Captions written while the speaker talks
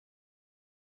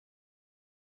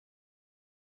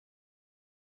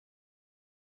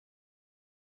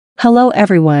Hello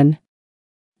everyone.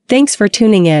 Thanks for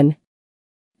tuning in.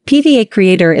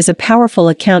 PVACreator is a powerful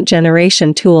account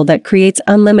generation tool that creates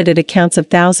unlimited accounts of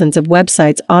thousands of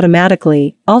websites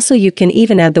automatically. Also, you can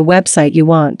even add the website you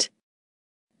want.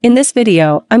 In this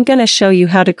video, I'm going to show you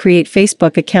how to create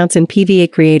Facebook accounts in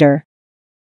PVACreator.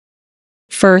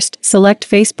 First, select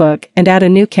Facebook and add a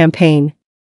new campaign.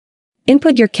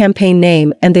 Input your campaign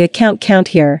name and the account count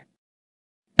here.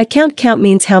 Account count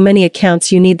means how many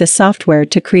accounts you need the software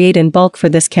to create in bulk for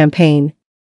this campaign.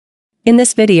 In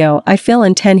this video, I fill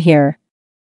in 10 here.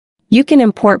 You can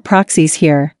import proxies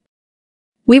here.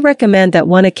 We recommend that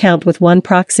one account with one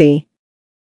proxy.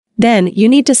 Then, you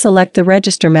need to select the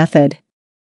register method.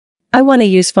 I want to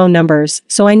use phone numbers,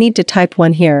 so I need to type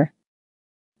one here.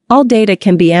 All data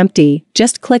can be empty,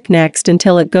 just click Next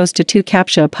until it goes to 2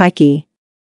 CAPTCHA PIKey.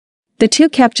 The 2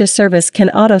 CAPTCHA service can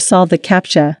auto-solve the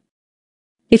CAPTCHA.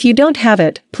 If you don't have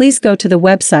it, please go to the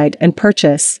website and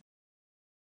purchase.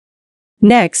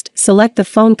 Next, select the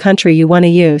phone country you want to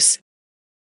use.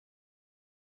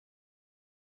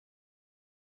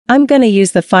 I'm going to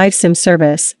use the 5SIM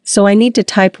service, so I need to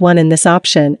type 1 in this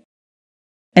option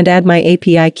and add my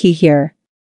API key here.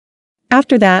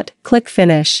 After that, click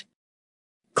Finish.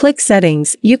 Click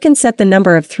Settings. You can set the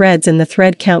number of threads in the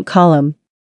thread count column.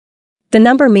 The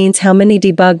number means how many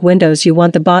debug windows you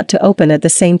want the bot to open at the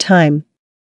same time.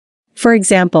 For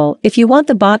example, if you want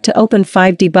the bot to open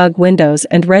 5 debug windows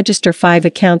and register 5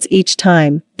 accounts each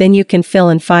time, then you can fill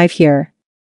in 5 here.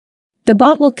 The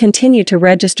bot will continue to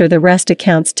register the rest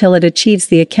accounts till it achieves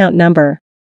the account number.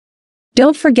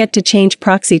 Don't forget to change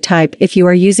proxy type if you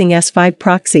are using S5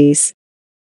 proxies.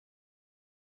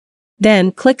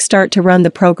 Then, click Start to run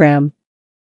the program.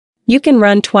 You can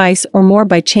run twice or more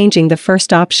by changing the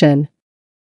first option.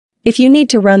 If you need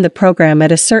to run the program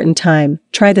at a certain time,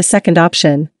 try the second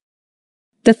option.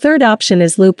 The third option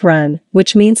is Loop Run,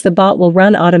 which means the bot will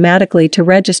run automatically to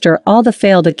register all the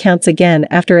failed accounts again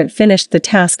after it finished the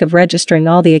task of registering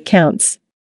all the accounts.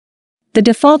 The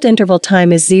default interval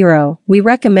time is 0, we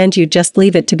recommend you just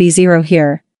leave it to be 0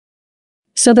 here.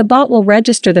 So the bot will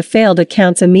register the failed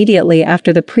accounts immediately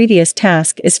after the previous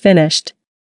task is finished.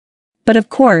 But of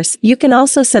course, you can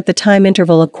also set the time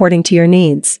interval according to your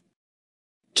needs.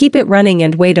 Keep it running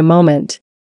and wait a moment.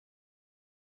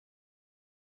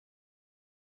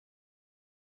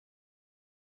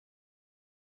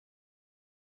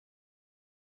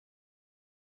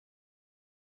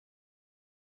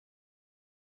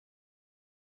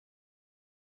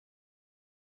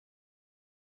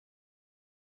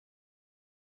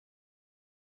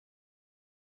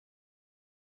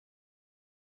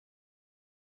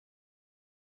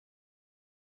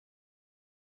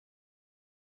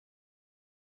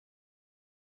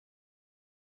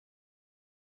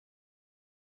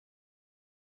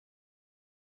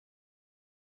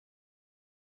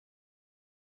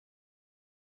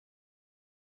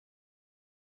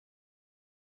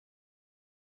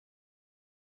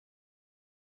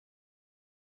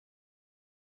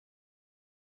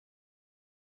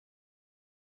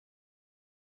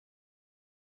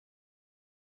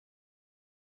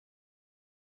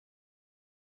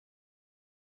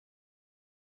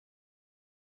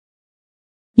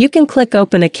 You can click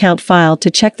Open Account File to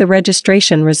check the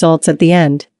registration results at the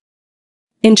end.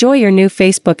 Enjoy your new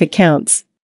Facebook accounts.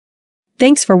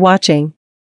 Thanks for watching.